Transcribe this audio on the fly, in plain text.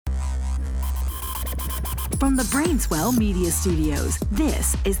From the Brainswell Media Studios,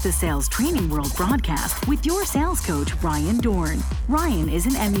 this is the Sales Training World broadcast with your sales coach, Ryan Dohrn. Ryan is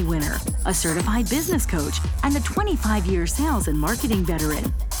an Emmy winner, a certified business coach, and a 25-year sales and marketing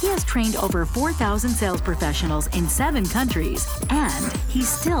veteran. He has trained over 4,000 sales professionals in 7 countries, and he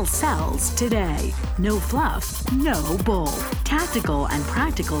still sells today. No fluff, no bull. Tactical and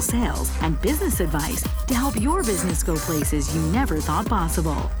practical sales and business advice to help your business go places you never thought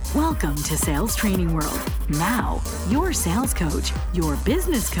possible. Welcome to Sales Training World. Now, your sales coach, your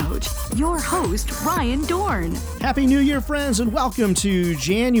business coach, your host, Ryan Dohrn. Happy New Year, friends, and welcome to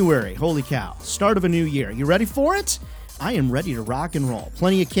January. Holy cow, start of a new year. You ready for it? I am ready to rock and roll.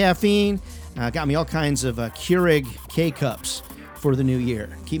 Plenty of caffeine. Got me all kinds of Keurig K-Cups for the new year.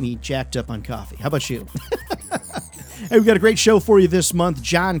 Keep me jacked up on coffee. How about you? Hey, we've got a great show for you this month.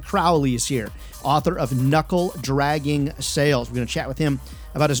 John Crowley is here, author of Knuckle Dragging Sales. We're going to chat with him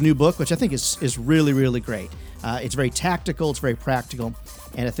about his new book, which I think is really, really great. It's very tactical, it's very practical,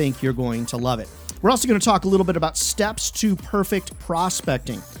 and I think you're going to love it. We're also going to talk a little bit about steps to perfect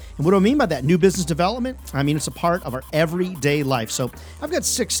prospecting. And what do I mean by that? New business development? I mean, it's a part of our everyday life. So I've got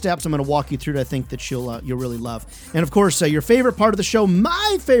 6 steps I'm going to walk you through that I think that you'll really love. And of course, your favorite part of the show,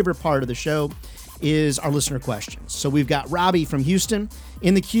 my favorite part of the show, is our listener questions. So we've got Robbie from Houston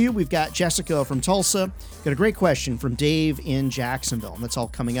in the queue. We've got Jessica from Tulsa. Got a great question from Dave in Jacksonville. And that's all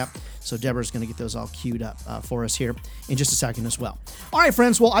coming up. So Deborah's going to get those all queued up for us here in just a second as well. All right,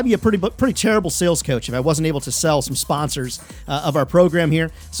 friends. Well, I'd be a pretty terrible sales coach if I wasn't able to sell some sponsors of our program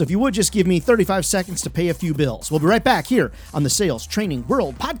here. So if you would just give me 35 seconds to pay a few bills. We'll be right back here on the Sales Training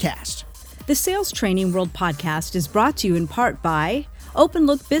World Podcast. The Sales Training World Podcast is brought to you in part by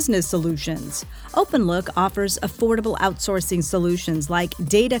OpenLook Business Solutions. OpenLook offers affordable outsourcing solutions like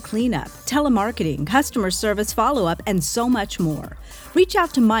data cleanup, telemarketing, customer service follow-up, and so much more. Reach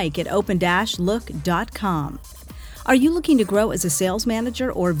out to Mike at open-look.com. Are you looking to grow as a sales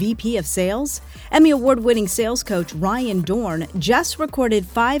manager or VP of sales? Emmy Award-winning sales coach Ryan Dohrn just recorded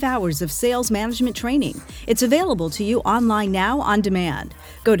 5 hours of sales management training. It's available to you online now on demand.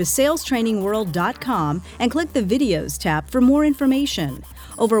 Go to salestrainingworld.com and click the Videos tab for more information.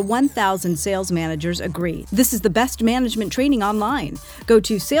 Over 1,000 sales managers agree this is the best management training online. Go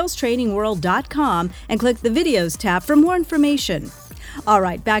to salestrainingworld.com and click the Videos tab for more information. All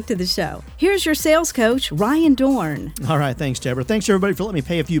right, back to the show. Here's your sales coach, Ryan Dohrn. All right, thanks, Deborah. Thanks, everybody, for letting me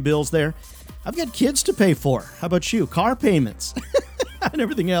pay a few bills there. I've got kids to pay for. How about you? Car payments and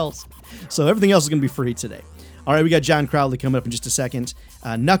everything else. So everything else is going to be free today. All right, we got John Crowley coming up in just a second.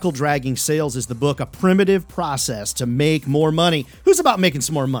 Knuckle Dragging Sales is the book, a primitive process to make more money. Who's about making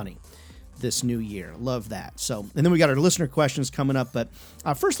some more money this new year? Love that. So, and then we got our listener questions coming up. But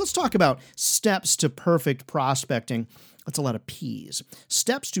first, let's talk about steps to perfect prospecting. That's a lot of P's.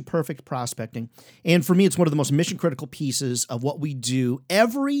 Steps to perfect prospecting. And for me, it's one of the most mission-critical pieces of what we do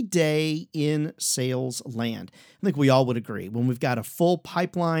every day in sales land. I think we all would agree. When we've got a full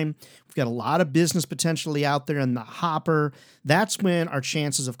pipeline, we've got a lot of business potentially out there in the hopper, that's when our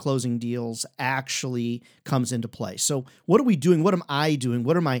chances of closing deals actually comes into play. So what are we doing? What am I doing?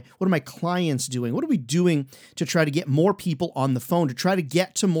 What are my clients doing? What are we doing to try to get more people on the phone, to try to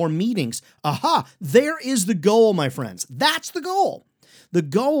get to more meetings? Aha, there is the goal, my friends. That's the goal. The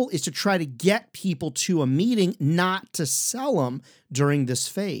goal is to try to get people to a meeting, not to sell them during this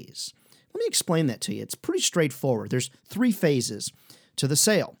phase. Let me explain that to you. It's pretty straightforward. There's 3 phases to the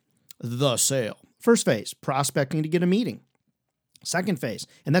sale. The sale. First phase, prospecting to get a meeting. Second phase,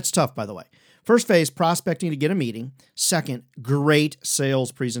 and that's tough, by the way. First phase, prospecting to get a meeting. Second, great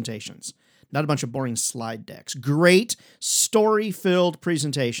sales presentations. Not a bunch of boring slide decks. Great story-filled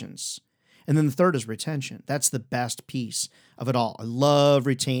presentations. And then the third is retention. That's the best piece of it all. I love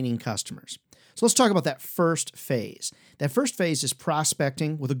retaining customers. So let's talk about that first phase. That first phase is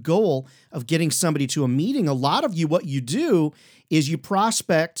prospecting with a goal of getting somebody to a meeting. A lot of you, what you do is you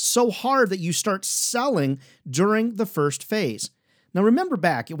prospect so hard that you start selling during the first phase. Now remember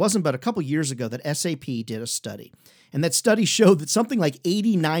back, it wasn't but a couple years ago that SAP did a study. And that study showed that something like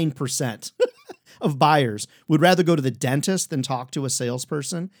 89% of buyers would rather go to the dentist than talk to a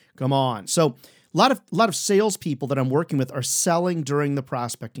salesperson. Come on. So a lot of salespeople that I'm working with are selling during the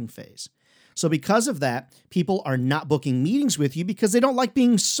prospecting phase. So because of that, people are not booking meetings with you because they don't like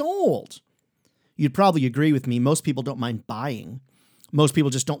being sold. You'd probably agree with me. Most people don't mind buying. Most people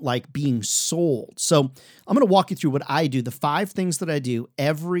just don't like being sold. So I'm going to walk you through what I do, the 5 things that I do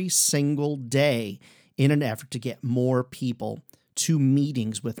every single day in an effort to get more people to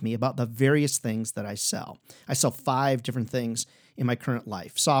meetings with me about the various things that I sell. I sell 5 different things in my current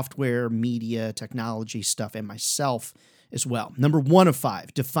life: software, media, technology stuff, and myself as well. Number 1 of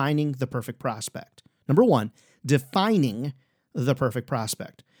 5, defining the perfect prospect. Number one, defining the perfect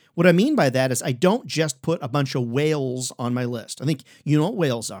prospect. What I mean by that is I don't just put a bunch of whales on my list. I think you know what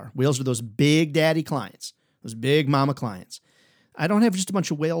whales are. Whales are those big daddy clients, those big mama clients. I don't have just a bunch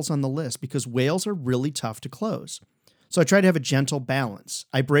of whales on the list because whales are really tough to close. So I try to have a gentle balance.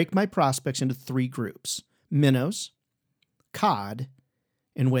 I break my prospects into 3 groups: minnows, cod,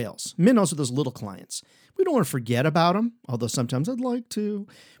 and whales. Minnows are those little clients. We don't want to forget about them, although sometimes I'd like to.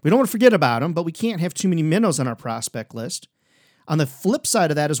 We don't want to forget about them, but we can't have too many minnows on our prospect list. On the flip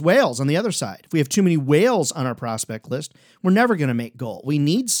side of that is whales on the other side. If we have too many whales on our prospect list, we're never going to make goal. We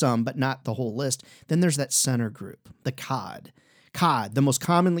need some, but not the whole list. Then there's that center group, the cod. Cod, the most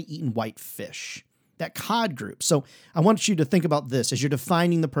commonly eaten white fish. That cod group. So I want you to think about this as you're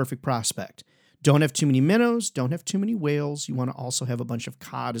defining the perfect prospect. Don't have too many minnows, don't have too many whales. You want to also have a bunch of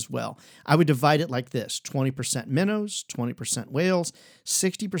cod as well. I would divide it like this: 20% minnows, 20% whales,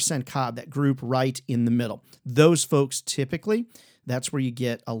 60% cod, that group right in the middle. Those folks typically, that's where you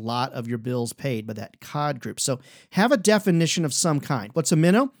get a lot of your bills paid, by that cod group. So have a definition of some kind. What's a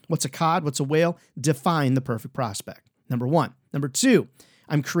minnow? What's a cod? What's a whale? Define the perfect prospect. Number one. Number two,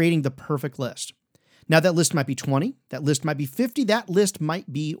 I'm creating the perfect list. Now that list might be 20, that list might be 50, that list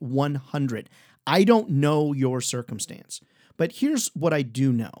might be 100. I don't know your circumstance, but here's what I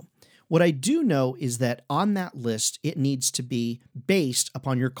do know. What I do know is that on that list, it needs to be based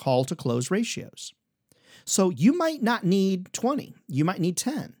upon your call to close ratios. So you might not need 20, you might need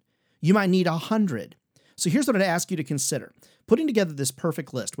 10, you might need 100. So here's what I'd ask you to consider. Putting together this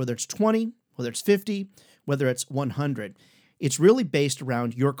perfect list, whether it's 20, whether it's 50, whether it's 100, it's really based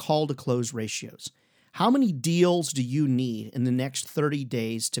around your call to close ratios. How many deals do you need in the next 30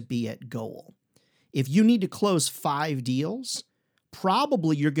 days to be at goal? If you need to close 5 deals,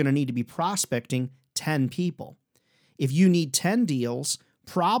 probably you're going to need to be prospecting 10 people. If you need 10 deals,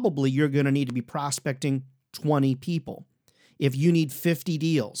 probably you're going to need to be prospecting 20 people. If you need 50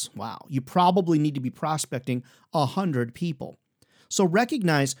 deals, you probably need to be prospecting 100 people. So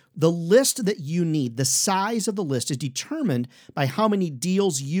recognize the list that you need, the size of the list is determined by how many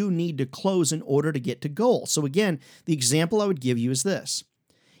deals you need to close in order to get to goal. So again, the example I would give you is this.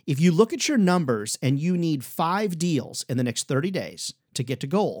 If you look at your numbers and you need 5 deals in the next 30 days to get to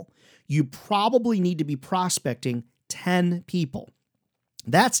goal, you probably need to be prospecting 10 people.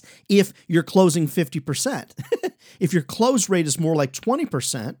 That's if you're closing 50%. If your close rate is more like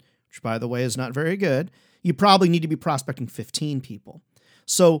 20%, which by the way is not very good, you probably need to be prospecting 15 people.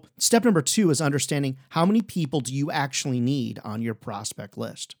 So step number 2 is understanding how many people do you actually need on your prospect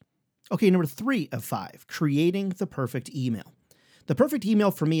list. Okay, number 3 of 5, creating the perfect email. The perfect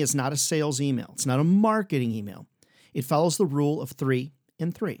email for me is not a sales email. It's not a marketing email. It follows the rule of 3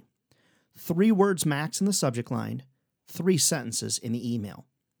 and 3. 3 words max in the subject line, 3 sentences in the email.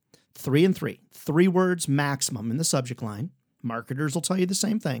 3 and 3. 3 words maximum in the subject line. Marketers will tell you the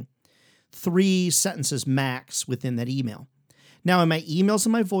same thing. 3 sentences max within that email. Now, in my emails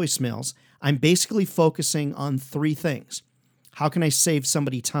and my voicemails, I'm basically focusing on 3 things. How can I save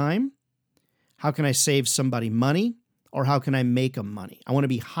somebody time? How can I save somebody money? Or how can I make them money? I want to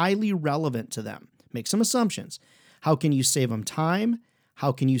be highly relevant to them. Make some assumptions. How can you save them time?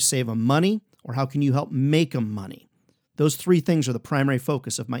 How can you save them money? Or how can you help make them money? Those 3 things are the primary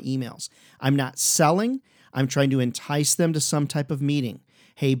focus of my emails. I'm not selling. I'm trying to entice them to some type of meeting.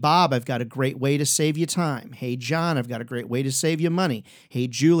 Hey, Bob, I've got a great way to save you time. Hey, John, I've got a great way to save you money. Hey,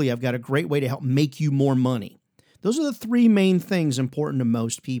 Julie, I've got a great way to help make you more money. Those are the 3 main things important to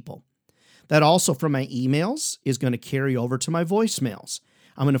most people. That also from my emails is going to carry over to my voicemails.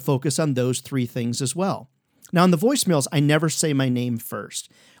 I'm going to focus on those 3 things as well. Now, in the voicemails, I never say my name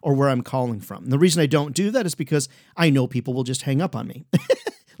first or where I'm calling from. And the reason I don't do that is because I know people will just hang up on me.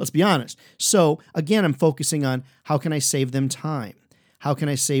 Let's be honest. So again, I'm focusing on how can I save them time? How can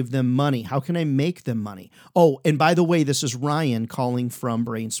I save them money? How can I make them money? Oh, and by the way, this is Ryan calling from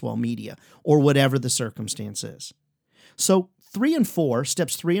Brainswell Media or whatever the circumstance is. So 3 and 4,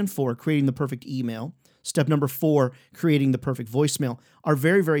 steps 3 and 4, creating the perfect email. Step number 4, creating the perfect voicemail, are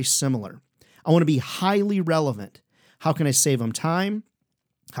very, very similar. I want to be highly relevant. How can I save them time?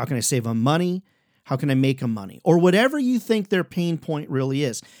 How can I save them money? How can I make them money? Or whatever you think their pain point really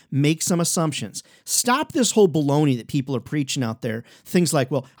is. Make some assumptions. Stop this whole baloney that people are preaching out there. Things like,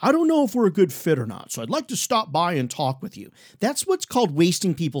 well, I don't know if we're a good fit or not, so I'd like to stop by and talk with you. That's what's called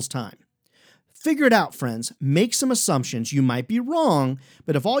wasting people's time. Figure it out, friends. Make some assumptions. You might be wrong,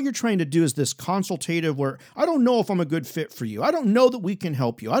 but if all you're trying to do is this consultative where I don't know if I'm a good fit for you. I don't know that we can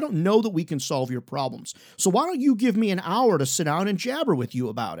help you. I don't know that we can solve your problems. So why don't you give me an hour to sit down and jabber with you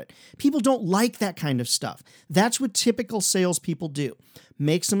about it? People don't like that kind of stuff. That's what typical salespeople do.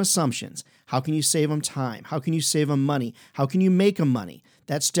 Make some assumptions. How can you save them time? How can you save them money? How can you make them money?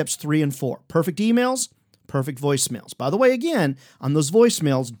 That's steps 3 and 4. Perfect emails, perfect voicemails. By the way, again, on those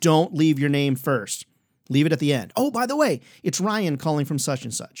voicemails, don't leave your name first. Leave it at the end. Oh, by the way, it's Ryan calling from such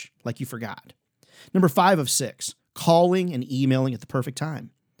and such, like you forgot. Number 5 of 6, calling and emailing at the perfect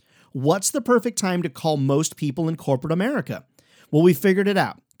time. What's the perfect time to call most people in corporate America? Well, we figured it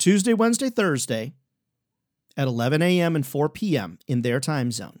out. Tuesday, Wednesday, Thursday at 11 a.m. and 4 p.m. in their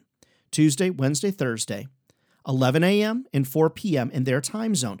time zone. Tuesday, Wednesday, Thursday, 11 a.m. and 4 p.m. in their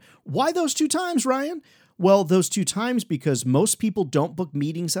time zone. Why those 2 times, Ryan? Well, those 2 times because most people don't book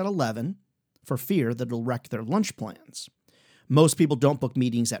meetings at 11 for fear that it'll wreck their lunch plans. Most people don't book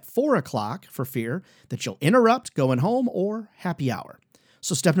meetings at 4 o'clock for fear that you'll interrupt going home or happy hour.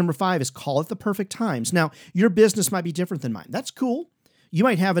 So step number 5 is call at the perfect times. Now, your business might be different than mine. That's cool. You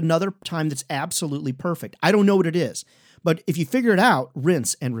might have another time that's absolutely perfect. I don't know what it is, but if you figure it out,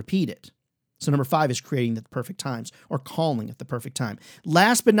 rinse and repeat it. So number 5 is creating the perfect times or calling at the perfect time.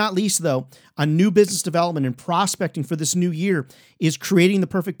 Last but not least, though, on new business development and prospecting for this new year is creating the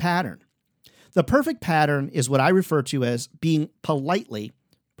perfect pattern. The perfect pattern is what I refer to as being politely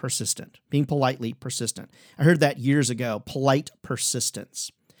persistent. Being politely persistent. I heard that years ago, polite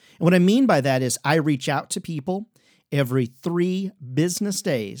persistence. And what I mean by that is I reach out to people every 3 business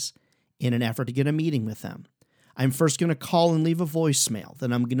days in an effort to get a meeting with them. I'm first going to call and leave a voicemail.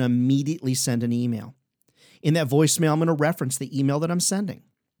 Then I'm going to immediately send an email. In that voicemail, I'm going to reference the email that I'm sending.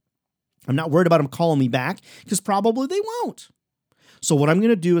 I'm not worried about them calling me back because probably they won't. So what I'm going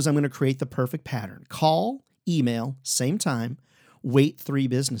to do is I'm going to create the perfect pattern. Call, email, same time, wait 3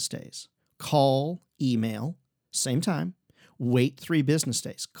 business days. Call, email, same time, wait 3 business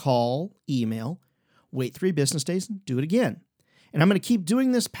days. Call, email, wait 3 business days, and do it again. And I'm going to keep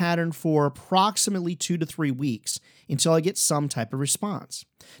doing this pattern for approximately 2 to 3 weeks until I get some type of response.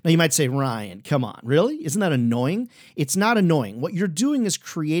 Now you might say, Ryan, come on, really? Isn't that annoying? It's not annoying. What you're doing is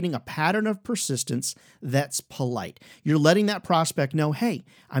creating a pattern of persistence that's polite. You're letting that prospect know, hey,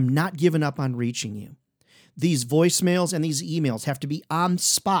 I'm not giving up on reaching you. These voicemails and these emails have to be on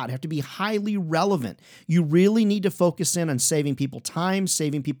spot, have to be highly relevant. You really need to focus in on saving people time,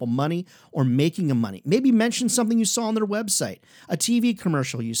 saving people money, or making them money. Maybe mention something you saw on their website, a TV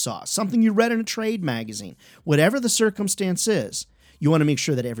commercial you saw, something you read in a trade magazine. Whatever the circumstance is, you want to make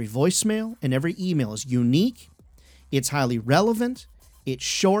sure that every voicemail and every email is unique, it's highly relevant, it's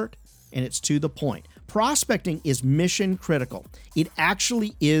short, and it's to the point. Prospecting is mission critical. It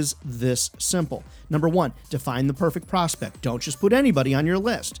actually is this simple. Number 1, define the perfect prospect. Don't just put anybody on your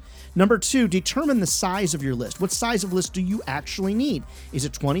list. Number 2, determine the size of your list. What size of list do you actually need? Is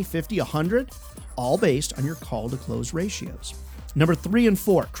it 20, 50, 100? All based on your call to close ratios. Number 3 and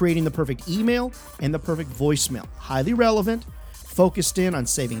 4, creating the perfect email and the perfect voicemail. Highly relevant, focused in on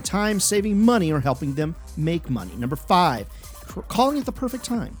saving time, saving money, or helping them make money. Number 5, calling at the perfect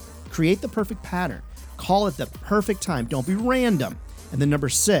time. Create the perfect pattern. Call it the perfect time. Don't be random. And then number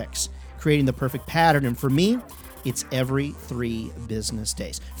 6, creating the perfect pattern. And for me, it's every 3 business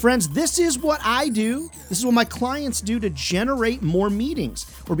days. Friends, this is what I do. This is what my clients do to generate more meetings.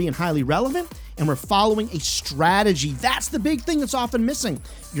 We're being highly relevant and we're following a strategy. That's the big thing that's often missing.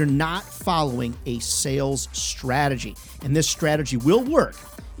 You're not following a sales strategy. And this strategy will work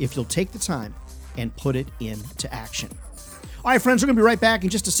if you'll take the time and put it into action. All right, friends, we're going to be right back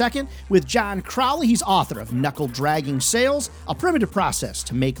in just a second with John Crowley. He's author of Knuckle Dragging Sales, a primitive process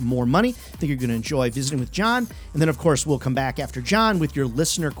to make more money. I think you're going to enjoy visiting with John. And then, of course, we'll come back after John with your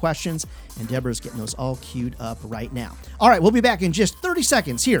listener questions. And Deborah's getting those all queued up right now. All right, we'll be back in just 30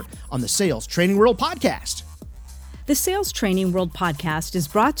 seconds here on the Sales Training World Podcast. The Sales Training World Podcast is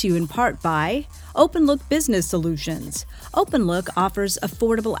brought to you in part by OpenLook Business Solutions. OpenLook offers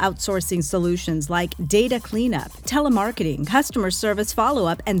affordable outsourcing solutions like data cleanup, telemarketing, customer service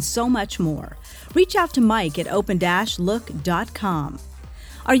follow-up, and so much more. Reach out to Mike at open-look.com.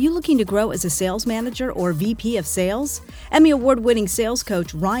 Are you looking to grow as a sales manager or VP of sales? Emmy Award-winning sales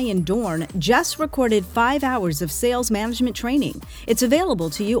coach Ryan Dohrn just recorded 5 hours of sales management training. It's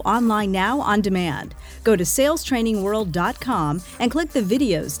available to you online now on demand. Go to salestrainingworld.com and click the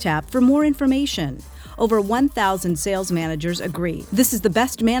Videos tab for more information. Over 1,000 sales managers agree this is the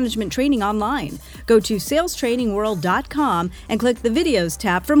best management training online. Go to salestrainingworld.com and click the Videos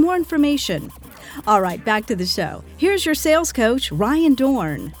tab for more information. All right, back to the show. Here's your sales coach, Ryan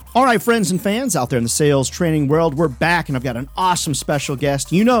Dohrn. All right, friends and fans out there in the sales training world, we're back, and I've got an awesome special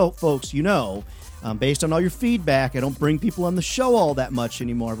guest. You know, folks, based on all your feedback, I don't bring people on the show all that much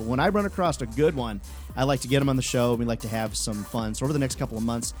anymore, but when I run across a good one, I like to get them on the show, and we like to have some fun. So over the next couple of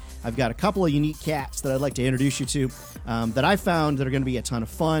months, I've got a couple of unique cats that I'd like to introduce you to that I found that are going to be a ton of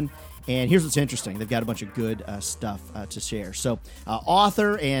fun. And here's what's interesting. They've got a bunch of good stuff to share. So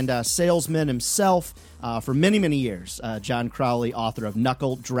author and salesman himself for many, many years, John Crowley, author of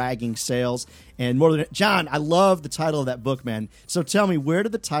Knuckle Dragging Sales. And more than John, I love the title of that book, man. So tell me, where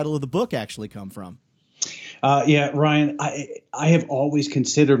did the title of the book actually come from? Yeah, Ryan, I have always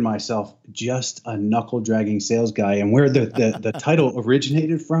considered myself just a knuckle-dragging sales guy. And where the title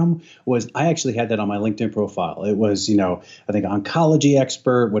originated from was I actually had that on my LinkedIn profile. It was, I think oncology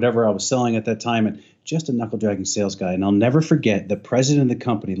expert, whatever I was selling at that time, and just a knuckle-dragging sales guy. And I'll never forget, the president of the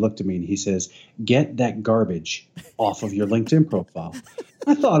company looked at me and he says, "Get that garbage off of your LinkedIn profile."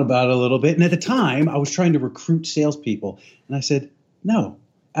 I thought about it a little bit. And at the time, I was trying to recruit salespeople. And I said, no.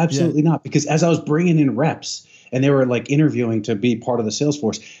 Absolutely not. Because as I was bringing in reps and they were like interviewing to be part of the sales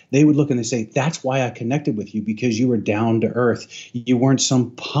force, they would look and they say, "That's why I connected with you, because you were down to earth. You weren't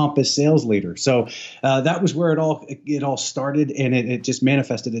some pompous sales leader." So that was where it all started, and it just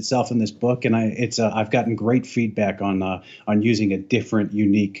manifested itself in this book. And I've gotten great feedback on using a different,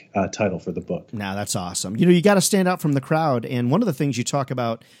 unique title for the book. Now that's awesome. You got to stand out from the crowd, and one of the things you talk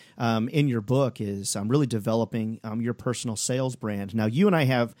about in your book is really developing your personal sales brand. Now, you and I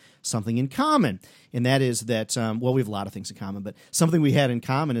have something in common, and that is that, we have a lot of things in common, but something we had in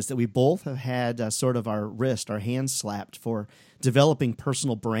common is that we both have had sort of our hands slapped for developing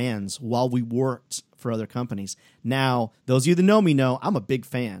personal brands while we worked for other companies. Now, those of you that know me know I'm a big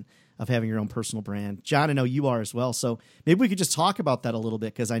fan of having your own personal brand. John, I know you are as well. So maybe we could just talk about that a little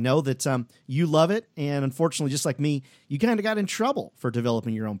bit, because I know that you love it. And unfortunately, just like me, you kind of got in trouble for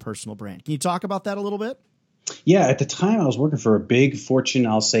developing your own personal brand. Can you talk about that a little bit? Yeah, at the time I was working for a big Fortune,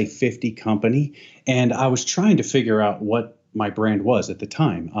 I'll say 50 company, and I was trying to figure out what my brand was at the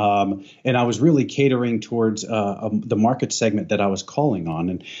time. And I was really catering towards the market segment that I was calling on,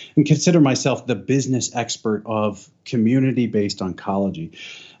 and consider myself the business expert of community-based oncology.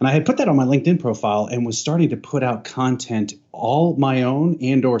 And I had put that on my LinkedIn profile and was starting to put out content, all my own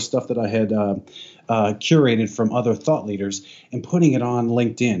and or stuff that I had curated from other thought leaders, and putting it on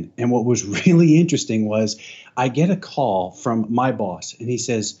LinkedIn. And what was really interesting was I get a call from my boss and he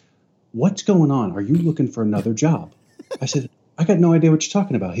says, "What's going on? Are you looking for another job?" I said, "I got no idea what you're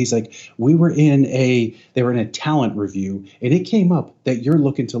talking about." He's like, they were in a talent review, and it came up that you're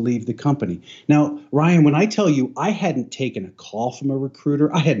looking to leave the company. Now, Ryan, when I tell you I hadn't taken a call from a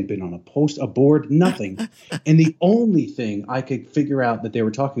recruiter, I hadn't been on a board, nothing. And the only thing I could figure out that they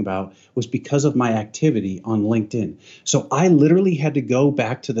were talking about was because of my activity on LinkedIn. So I literally had to go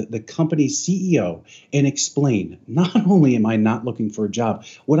back to the company's CEO and explain, not only am I not looking for a job,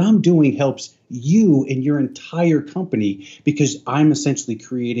 what I'm doing helps you and your entire company, because I'm essentially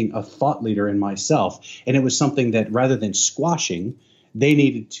creating a thought leader in myself. And it was something that, rather than squashing, they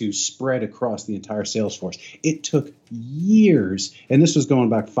needed to spread across the entire sales force. It took years, and this was going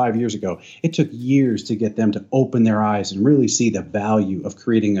back 5 years ago, it took years to get them to open their eyes and really see the value of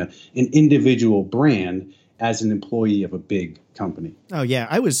creating an individual brand as an employee of a big company. Oh, yeah.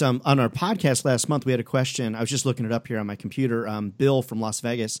 I was on our podcast last month. We had a question. I was just looking it up here on my computer. Bill from Las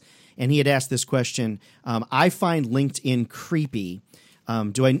Vegas, and he had asked this question. I find LinkedIn creepy.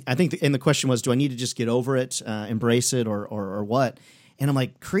 I think the question was, do I need to just get over it, embrace it, or what? And I'm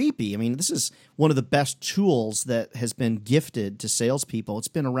like, creepy? I mean, this is one of the best tools that has been gifted to salespeople. It's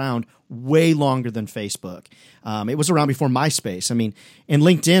been around way longer than Facebook. It was around before MySpace. I mean, and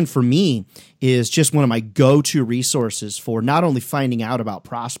LinkedIn for me is just one of my go-to resources for not only finding out about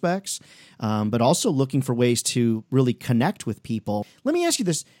prospects, but also looking for ways to really connect with people. Let me ask you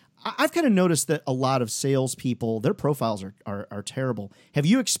this. I've kind of noticed that a lot of salespeople, their profiles are terrible. Have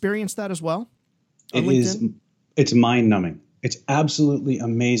you experienced that as well on LinkedIn? It's mind-numbing. It's absolutely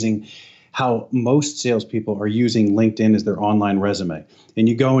amazing how most salespeople are using LinkedIn as their online resume. And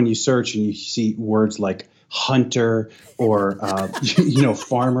you go and you search and you see words like hunter or,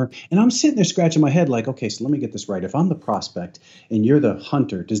 farmer. And I'm sitting there scratching my head like, okay, so let me get this right. If I'm the prospect and you're the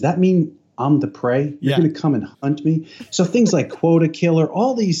hunter, does that mean I'm the prey? You're going to come and hunt me? So things like quota killer,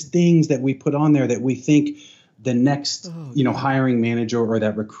 all these things that we put on there that we think the next, hiring manager or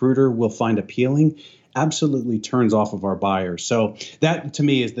that recruiter will find appealing, absolutely turns off of our buyers. So that, to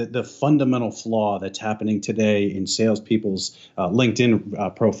me, is the fundamental flaw that's happening today in salespeople's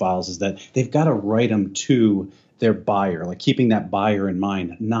LinkedIn profiles, is that they've got to write them to their buyer, like keeping that buyer in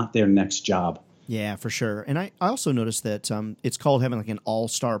mind, not their next job. Yeah, for sure. And I also noticed that it's called having like an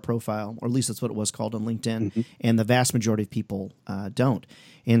all-star profile, or at least that's what it was called on LinkedIn, and the vast majority of people don't.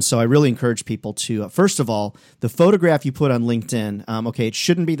 And so I really encourage people to, first of all, the photograph you put on LinkedIn, okay, it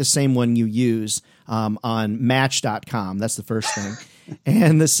shouldn't be the same one you use on Match.com. That's the first thing.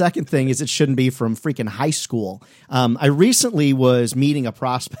 And the second thing is it shouldn't be from freaking high school. I recently was meeting a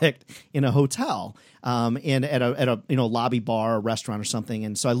prospect in a hotel, and at a lobby bar or restaurant or something.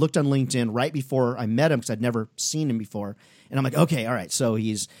 And so I looked on LinkedIn right before I met him because I'd never seen him before. And I'm like, okay, all right. So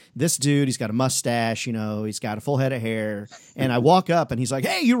he's this dude. He's got a mustache. He's got a full head of hair. And I walk up and he's like,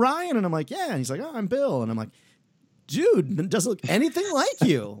 hey, you Ryan? And I'm like, yeah. And he's like, oh, I'm Bill. And I'm like, dude, it doesn't look anything like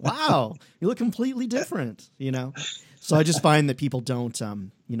you. Wow, you look completely different. So I just find that people don't,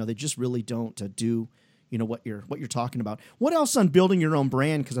 they just really don't do, what you're talking about. What else on building your own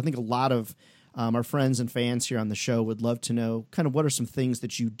brand? Because I think a lot of our friends and fans here on the show would love to know kind of what are some things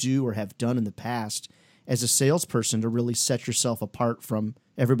that you do or have done in the past as a salesperson to really set yourself apart from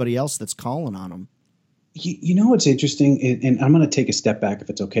everybody else that's calling on them. You know what's interesting, and I'm going to take a step back if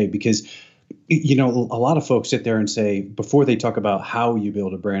it's okay, because a lot of folks sit there and say, before they talk about how you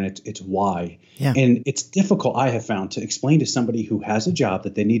build a brand, it's why. Yeah. And it's difficult, I have found, to explain to somebody who has a job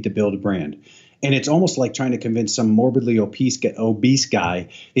that they need to build a brand. And it's almost like trying to convince some morbidly obese guy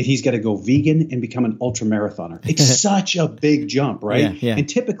that he's got to go vegan and become an ultra marathoner. It's such a big jump, right? Yeah. And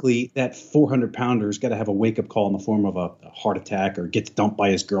typically that 400-pounder's got to have a wake-up call in the form of a heart attack, or gets dumped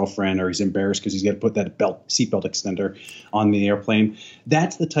by his girlfriend, or he's embarrassed because he's got to put that seatbelt extender on the airplane.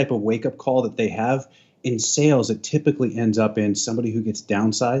 That's the type of wake-up call that they have. In sales, it typically ends up in somebody who gets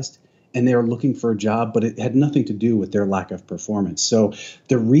downsized, and they're looking for a job, but it had nothing to do with their lack of performance. So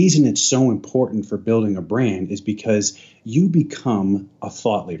the reason it's so important for building a brand is because you become a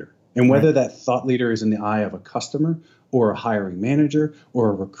thought leader. And whether that thought leader is in the eye of a customer or a hiring manager or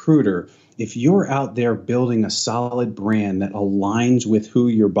a recruiter, if you're out there building a solid brand that aligns with who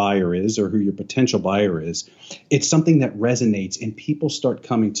your buyer is or who your potential buyer is, it's something that resonates and people start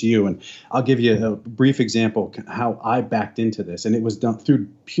coming to you. And I'll give you a brief example of how I backed into this, and it was done through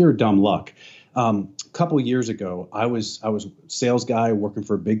pure dumb luck. A couple of years ago, I was a sales guy working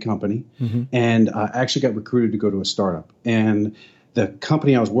for a big company, and I actually got recruited to go to a startup. And the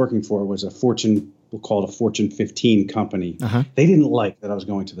company I was working for was we'll call it a Fortune 15 company. They didn't like that I was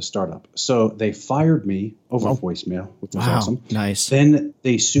going to the startup. So they fired me over voicemail, which was awesome. Nice. Then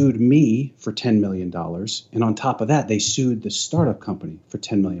they sued me for $10 million. And on top of that, they sued the startup company for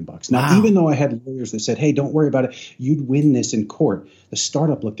 $10 million. Now, even though I had lawyers that said, hey, don't worry about it, you'd win this in court, the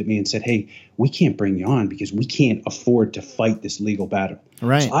startup looked at me and said, hey, we can't bring you on because we can't afford to fight this legal battle.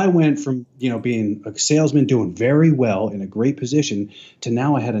 Right. So I went from, being a salesman doing very well in a great position to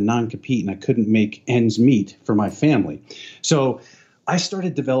now I had a non-compete and I couldn't make ends meet for my family. So I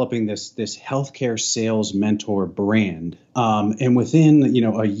started developing this healthcare sales mentor brand. And within,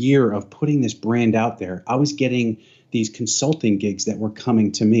 a year of putting this brand out there, I was getting these consulting gigs that were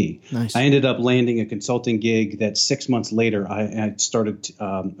coming to me. Nice. I ended up landing a consulting gig that 6 months later I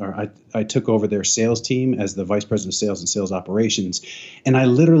took over their sales team as the vice president of sales and sales operations. And I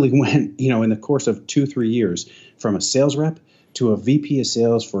literally went, in the course of 2-3 years, from a sales rep to a VP of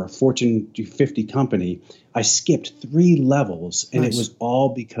sales for a Fortune 50 company. I skipped 3 levels, and It was all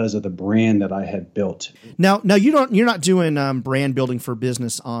because of the brand that I had built. Now you're not doing brand building for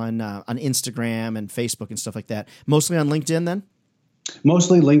business on Instagram and Facebook and stuff like that. Mostly on LinkedIn, then.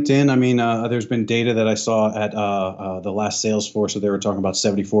 Mostly LinkedIn. I mean, there's been data that I saw at the last Salesforce, so they were talking about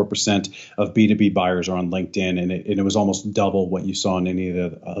 74% of B2B buyers are on LinkedIn, and it was almost double what you saw on any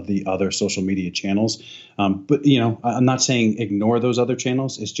of the other social media channels. But I'm not saying ignore those other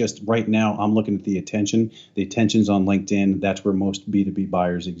channels. It's just right now I'm looking at the attention. The attention's on LinkedIn. That's where most B2B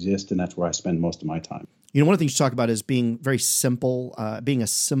buyers exist, and that's where I spend most of my time. One of the things you talk about is being very simple, being a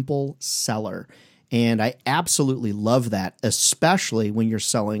simple seller. And I absolutely love that, especially when you're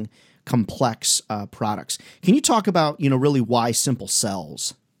selling complex products. Can you talk about, really why simple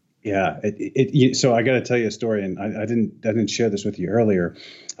sells? Yeah. So I got to tell you a story, and I didn't share this with you earlier.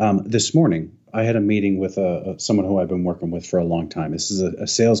 This morning, I had a meeting with someone who I've been working with for a long time. This is a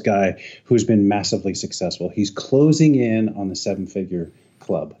sales guy who's been massively successful. He's closing in on the 7-figure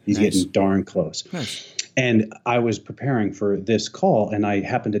club. He's getting darn close. Nice. And I was preparing for this call, and I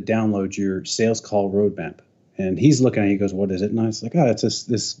happened to download your sales call roadmap. And he's looking at it, he goes, what is it? And I was like, it's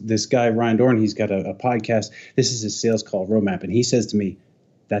this guy, Ryan Dohrn. He's got a podcast. This is his sales call roadmap. And he says to me,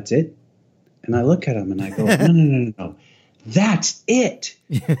 that's it? And I look at him and I go, no. That's it.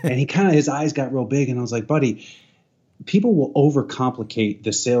 And he his eyes got real big. And I was like, buddy, people will overcomplicate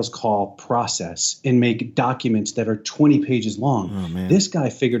the sales call process and make documents that are 20 pages long. Oh, man. This guy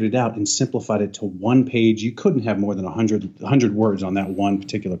figured it out and simplified it to one page. You couldn't have more than 100 words on that one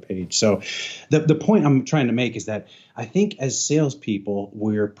particular page. So the point I'm trying to make is that I think as salespeople,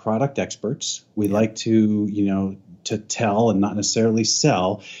 we're product experts. We like to, to tell and not necessarily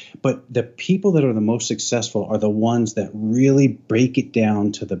sell. But the people that are the most successful are the ones that really break it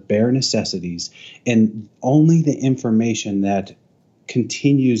down to the bare necessities and only the information that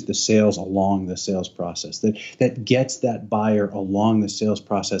continues the sales along the sales process, that gets that buyer along the sales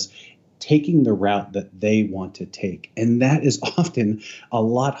process, taking the route that they want to take. And that is often a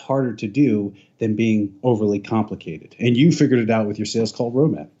lot harder to do than being overly complicated. And you figured it out with your sales call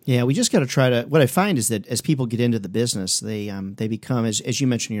roadmap. Yeah, we just got to try to. What I find is that as people get into the business, they become, as you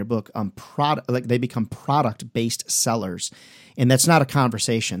mentioned in your book, they become product-based sellers, and that's not a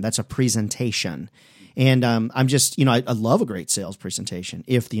conversation; that's a presentation. And I'm just, I love a great sales presentation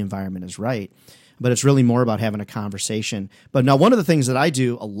if the environment is right. But it's really more about having a conversation. But now, one of the things that I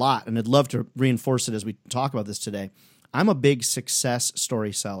do a lot, and I'd love to reinforce it as we talk about this today, I'm a big success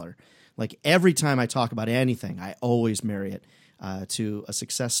story seller. Like every time I talk about anything, I always marry it to a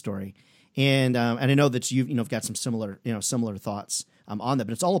success story. And I know that you've got some similar thoughts on that,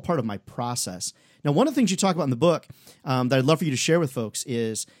 but it's all a part of my process. Now, one of the things you talk about in the book that I'd love for you to share with folks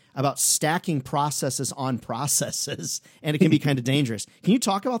is about stacking processes on processes, and it can be kind of dangerous. Can you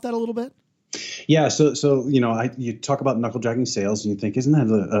talk about that a little bit? Yeah. So you talk about knuckle dragging sales and you think, isn't that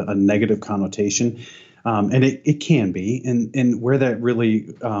a negative connotation? And it can be. And where that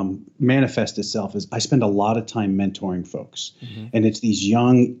really manifests itself is I spend a lot of time mentoring folks. Mm-hmm. And it's these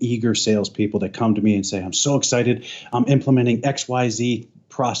young, eager salespeople that come to me and say, I'm so excited. I'm implementing XYZ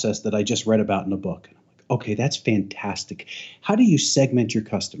process that I just read about in a book. And I'm like, okay, that's fantastic. How do you segment your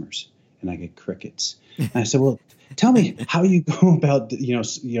customers? And I get crickets. And I said, well, tell me how you go about,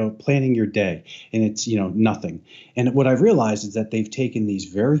 planning your day. And it's, nothing. And what I've realized is that they've taken these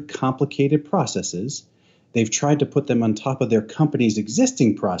very complicated processes. They've tried to put them on top of their company's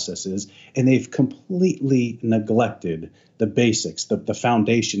existing processes, and they've completely neglected the basics, the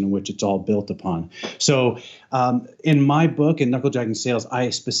foundation in which it's all built upon. So in my book, in Knuckle Dragging Sales,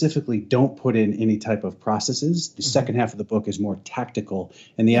 I specifically don't put in any type of processes. The second half of the book is more tactical.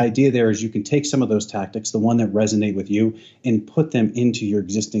 And the idea there is you can take some of those tactics, the one that resonate with you, and put them into your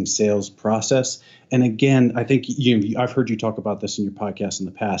existing sales process. And again, I think I've heard you talk about this in your podcast in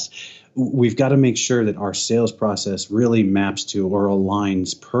the past. We've got to make sure that our sales process really maps to or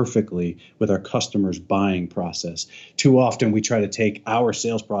aligns perfectly with our customers' buying process. Too often we try to take our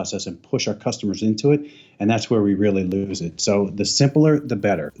sales process and push our customers into it, and that's where we really lose it. So the simpler, the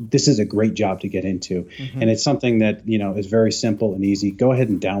better. This is a great job to get into, and it's something that is very simple and easy. Go ahead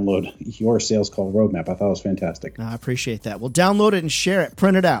and download your sales call roadmap. I thought it was fantastic. I appreciate that. Well, download it and share it.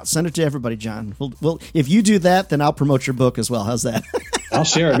 Print it out. Send it to everybody, John. Well, if you do that, then I'll promote your book as well. How's that? I'll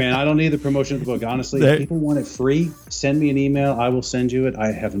share it, man. I don't need the promotion of the book. Honestly, if people want it free, send me an email. I will send you it.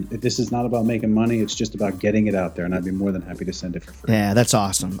 This is not about making money. It's just about getting it out there, and I'd be more than happy to send it for free. Yeah, that's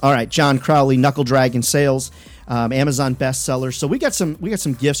awesome. All right, John Crowley, Knuckle Dragging Sales, Amazon bestseller. So we got some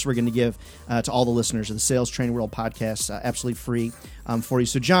gifts we're going to give to all the listeners of the Sales Training World podcast, absolutely free for you.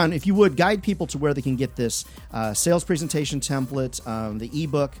 So, John, if you would guide people to where they can get this sales presentation template, the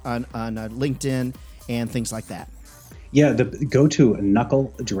ebook on LinkedIn, and things like that. Yeah, go to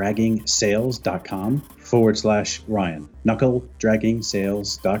knuckledraggingsales.com/Ryan.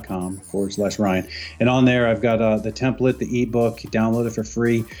 Knuckledraggingsales.com/Ryan. And on there, I've got the template, the ebook. Download it for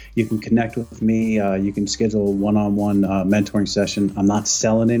free. You can connect with me. You can schedule a one-on-one mentoring session. I'm not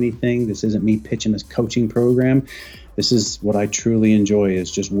selling anything. This isn't me pitching this coaching program. This is what I truly enjoy, is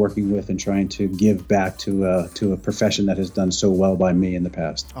just working with and trying to give back to a profession that has done so well by me in the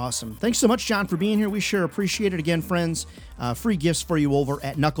past. Awesome. Thanks so much, John, for being here. We sure appreciate it. Again, friends, free gifts for you over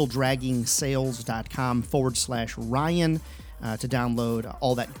at knuckledraggingsales.com/Ryan to download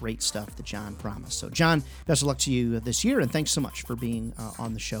all that great stuff that John promised. So, John, best of luck to you this year, and thanks so much for being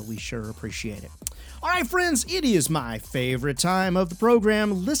on the show. We sure appreciate it. All right, friends, it is my favorite time of the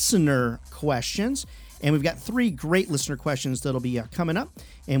program, listener questions. And we've got 3 great listener questions that'll be coming up.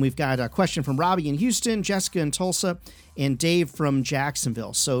 And we've got a question from Robbie in Houston, Jessica in Tulsa, and Dave from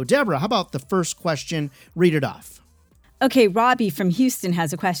Jacksonville. So, Deborah, how about the first question? Read it off. Okay, Robbie from Houston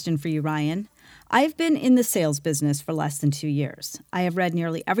has a question for you, Ryan. I've been in the sales business for less than 2 years. I have read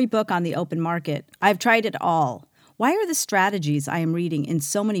nearly every book on the open market. I've tried it all. Why are the strategies I am reading in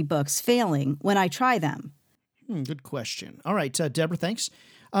so many books failing when I try them? Good question. All right, Deborah, thanks.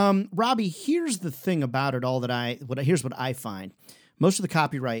 Robbie, here's the thing about it all here's what I find. Most of the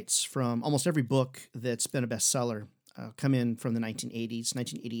copyrights from almost every book that's been a bestseller come in from the 1980s,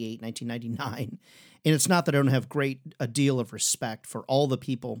 1988, 1999. And it's not that I don't have a deal of respect for all the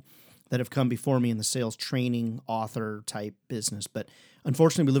people that have come before me in the sales training, author type business. But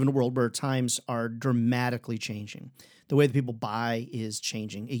unfortunately, we live in a world where times are dramatically changing. The way that people buy is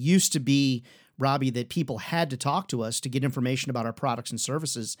changing. It used to be, Robbie, that people had to talk to us to get information about our products and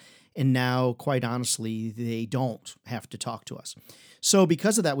services. And now, quite honestly, they don't have to talk to us. So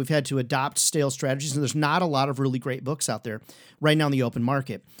because of that, we've had to adopt sales strategies, and there's not a lot of really great books out there right now in the open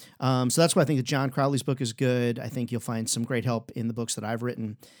market. So that's why I think that John Crowley's book is good. I think you'll find some great help in the books that I've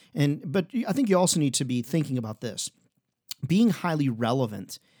written. But I think you also need to be thinking about this. Being highly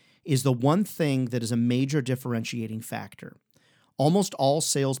relevant is the one thing that is a major differentiating factor. Almost all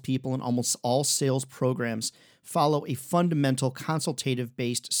salespeople and almost all sales programs follow a fundamental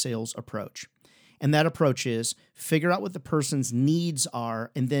consultative-based sales approach. And that approach is figure out what the person's needs are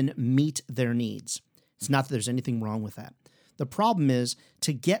and then meet their needs. It's not that there's anything wrong with that. The problem is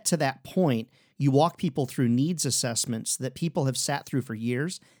to get to that point, you walk people through needs assessments that people have sat through for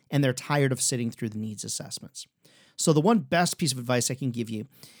years, and they're tired of sitting through the needs assessments. So the one best piece of advice I can give you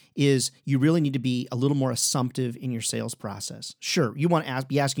is you really need to be a little more assumptive in your sales process. Sure, you want to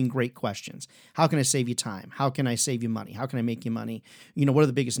be asking great questions. How can I save you time? How can I save you money? How can I make you money? What are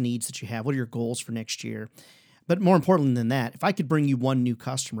the biggest needs that you have? What are your goals for next year? But more important than that, if I could bring you one new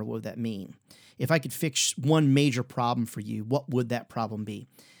customer, what would that mean? If I could fix one major problem for you, what would that problem be?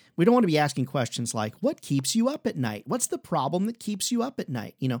 We don't want to be asking questions like, what keeps you up at night? What's the problem that keeps you up at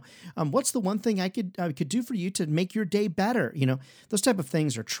night? What's the one thing I could do for you to make your day better? Those type of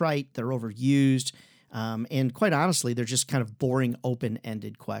things are trite. They're overused. And quite honestly, they're just kind of boring,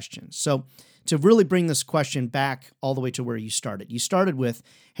 open-ended questions. So to really bring this question back all the way to where you started with,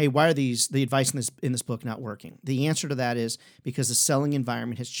 hey, why are the advice in this book not working? The answer to that is because the selling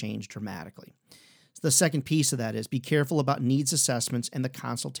environment has changed dramatically. The second piece of that is be careful about needs assessments and the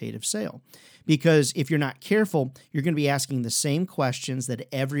consultative sale. Because if you're not careful, you're going to be asking the same questions that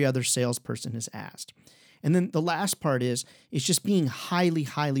every other salesperson has asked. And then the last part is just being highly,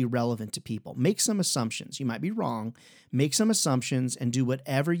 highly relevant to people. Make some assumptions. You might be wrong. Make some assumptions and do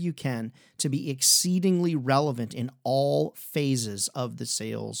whatever you can to be exceedingly relevant in all phases of the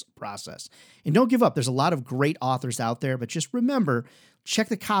sales process. And don't give up. There's a lot of great authors out there, but just remember, check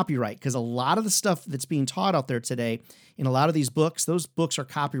the copyright, because a lot of the stuff that's being taught out there today in a lot of these books, those books are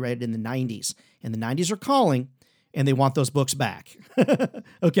copyrighted in the 90s. And the 90s are calling, and they want those books back.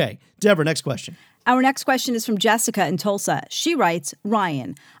 Okay, Deborah, next question. Our next question is from Jessica in Tulsa. She writes,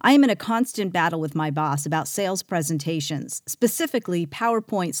 Ryan, I am in a constant battle with my boss about sales presentations, specifically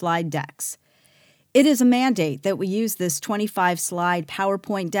PowerPoint slide decks. It is a mandate that we use this 25-slide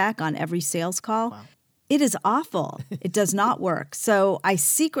PowerPoint deck on every sales call. Wow. It is awful. It does not work, so I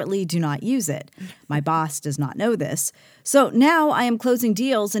secretly do not use it. My boss does not know this. So now I am closing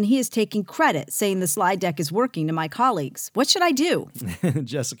deals, and he is taking credit, saying the slide deck is working to my colleagues. What should I do?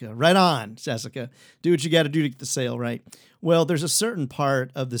 Jessica, right on, Jessica. Do what you got to do to get the sale, right? Well, there's a certain part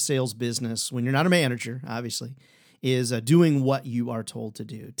of the sales business, when you're not a manager, obviously, is doing what you are told to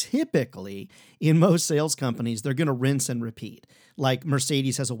do. Typically, in most sales companies, they're going to rinse and repeat. Like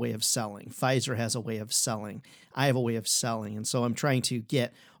Mercedes has a way of selling. Pfizer has a way of selling. I have a way of selling. And so I'm trying to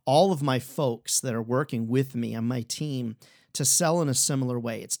get all of my folks that are working with me on my team to sell in a similar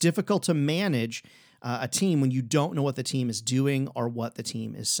way. It's difficult to manage a team when you don't know what the team is doing or what the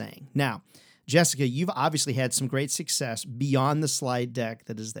team is saying. Now, Jessica, you've obviously had some great success beyond the slide deck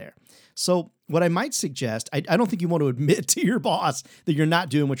that is there. So what I might suggest, I don't think you want to admit to your boss that you're not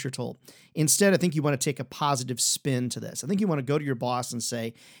doing what you're told. Instead, I think you want to take a positive spin to this. I think you want to go to your boss and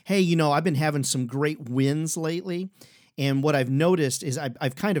say, hey, I've been having some great wins lately. And what I've noticed is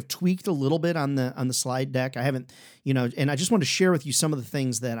I've kind of tweaked a little bit on the slide deck. I haven't, and I just want to share with you some of the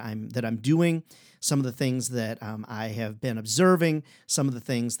things that I'm doing, some of the things that I have been observing, some of the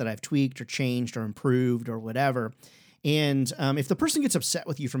things that I've tweaked or changed or improved or whatever. And if the person gets upset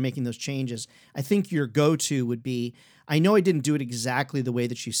with you for making those changes, I think your go-to would be, I know I didn't do it exactly the way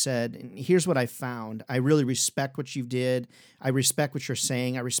that you said, and here's what I found. I really respect what you did. I respect what you're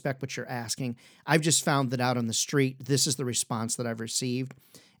saying. I respect what you're asking. I've just found that out on the street, this is the response that I've received.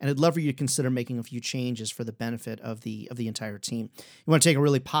 And I'd love for you to consider making a few changes for the benefit of the entire team. You want to take a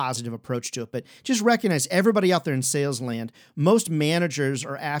really positive approach to it, but just recognize everybody out there in sales land, most managers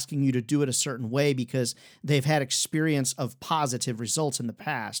are asking you to do it a certain way because they've had experience of positive results in the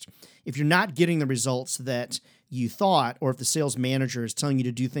past. If you're not getting the results that you thought, or if the sales manager is telling you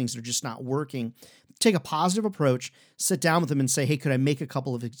to do things that are just not working, take a positive approach, sit down with them and say, hey, could I make a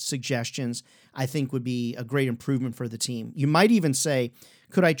couple of suggestions I think would be a great improvement for the team? You might even say,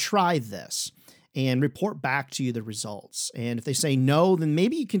 could I try this? and report back to you the results. And if they say no, then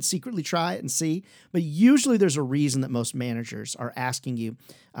maybe you can secretly try it and see. But usually there's a reason that most managers are asking you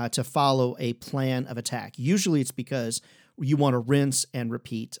to follow a plan of attack. Usually it's because you want to rinse and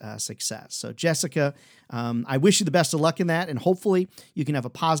repeat success. So Jessica, I wish you the best of luck in that. And hopefully you can have a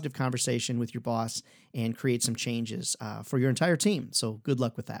positive conversation with your boss and create some changes for your entire team. So good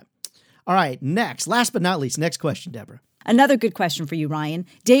luck with that. All right, last but not least, next question, Deborah. Another good question for you, Ryan.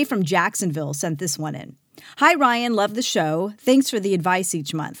 Dave from Jacksonville sent this one in. Hi, Ryan. Love the show. Thanks for the advice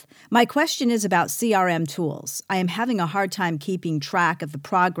each month. My question is about CRM tools. I am having a hard time keeping track of the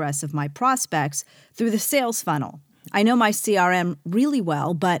progress of my prospects through the sales funnel. I know my CRM really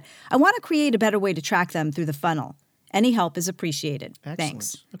well, but I want to create a better way to track them through the funnel. Any help is appreciated. Excellent.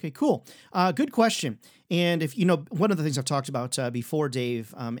 Thanks. Okay, cool. Good question. And if one of the things I've talked about before,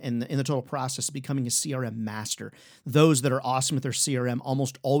 Dave, in the total process of becoming a CRM master, those that are awesome with their CRM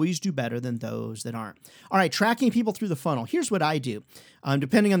almost always do better than those that aren't. All right, tracking people through the funnel. Here's what I do.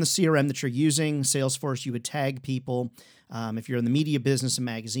 Depending on the CRM that you're using, Salesforce, you would tag people. If you're in the media business, a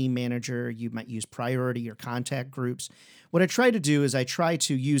magazine manager, you might use priority or contact groups. What I try to do is I try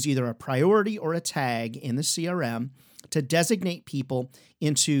to use either a priority or a tag in the CRM to designate people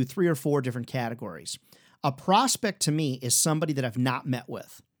into 3 or 4 different categories. A prospect to me is somebody that I've not met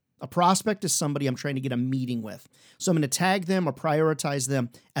with. A prospect is somebody I'm trying to get a meeting with. So I'm going to tag them or prioritize them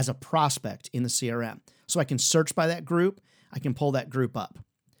as a prospect in the CRM. So I can search by that group. I can pull that group up.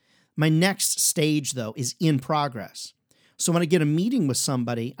 My next stage, though, is in progress. So when I get a meeting with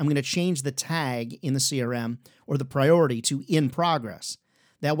somebody, I'm going to change the tag in the CRM or the priority to in progress.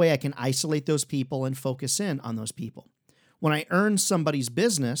 That way I can isolate those people and focus in on those people. When I earn somebody's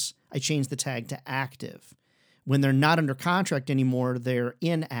business, I change the tag to active. When they're not under contract anymore, they're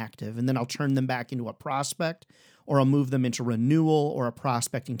inactive, and then I'll turn them back into a prospect, or I'll move them into renewal or a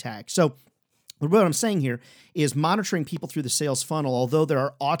prospecting tag. So what I'm saying here is monitoring people through the sales funnel, although there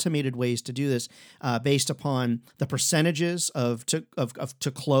are automated ways to do this based upon the percentages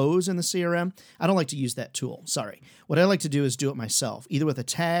to close in the CRM. I don't like to use that tool. Sorry. What I like to do is do it myself, either with a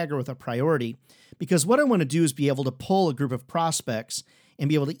tag or with a priority, because what I want to do is be able to pull a group of prospects and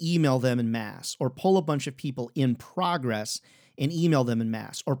be able to email them in mass, or pull a bunch of people in progress and email them in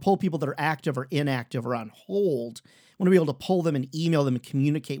mass, or pull people that are active or inactive or on hold. I want to be able to pull them and email them and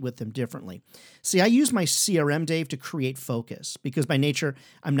communicate with them differently. See, I use my CRM, Dave, to create focus because by nature,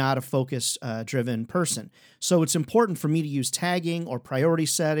 I'm not a focus-driven person. So it's important for me to use tagging or priority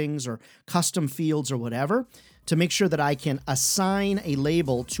settings or custom fields or whatever to make sure that I can assign a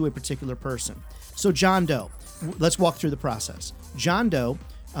label to a particular person. So John Doe, let's walk through the process. John Doe,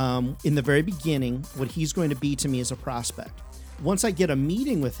 in the very beginning, what he's going to be to me is a prospect. Once I get a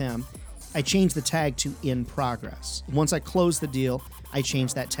meeting with him, I change the tag to in progress. Once I close the deal, I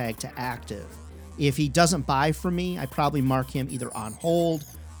change that tag to active. If he doesn't buy from me, I probably mark him either on hold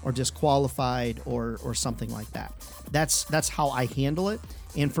or disqualified or something like that. That's how I handle it.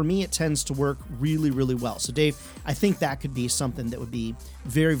 And for me, it tends to work really, really well. So Dave, I think that could be something that would be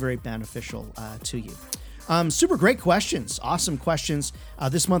very, very beneficial to you. Super great questions. Awesome questions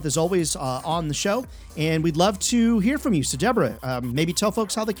this month as always on the show. And we'd love to hear from you. So Deborah, maybe tell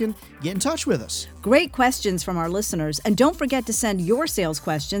folks how they can get in touch with us. Great questions from our listeners. And don't forget to send your sales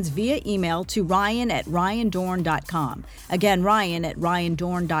questions via email to ryan@ryandohrn.com. Again,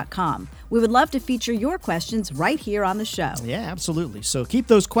 ryan@ryandohrn.com. We would love to feature your questions right here on the show. Yeah, absolutely. So keep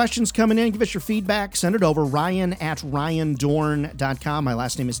those questions coming in. Give us your feedback. Send it over, ryan@ryandohrn.com. My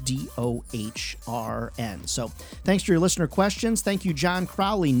last name is Dohrn. So thanks for your listener questions. Thank you, John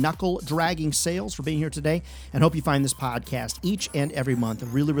Crowley, Knuckle Dragging Sales, for being here today. And hope you find this podcast each and every month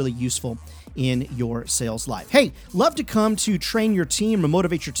really, really useful in your sales life. Hey, love to come to train your team or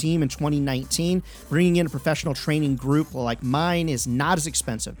motivate your team in 2019. Bringing in a professional training group like mine is not as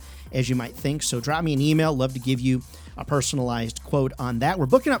expensive as you might think. So drop me an email. Love to give you a personalized quote on that. We're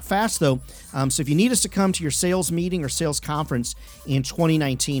booking up fast though. So if you need us to come to your sales meeting or sales conference in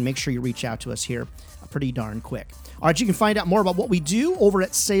 2019, make sure you reach out to us here pretty darn quick. All right, you can find out more about what we do over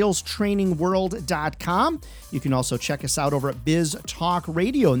at salestrainingworld.com. You can also check us out over at Biz Talk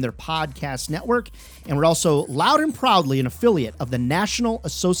Radio and their podcast network. And we're also loud and proudly an affiliate of the National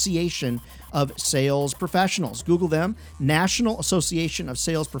Association of Sales Professionals. Google them, National Association of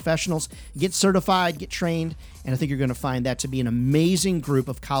Sales Professionals. Get certified, get trained, and I think you're going to find that to be an amazing group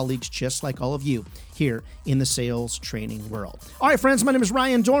of colleagues just like all of you here in the sales training world. All right, friends, my name is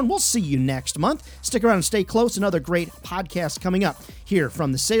Ryan Dohrn. We'll see you next month. Stick around and stay close. Another great podcast coming up here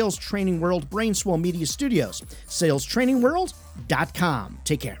from the Sales Training World Brainswell Media Studios, salestrainingworld.com.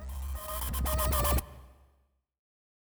 Take care.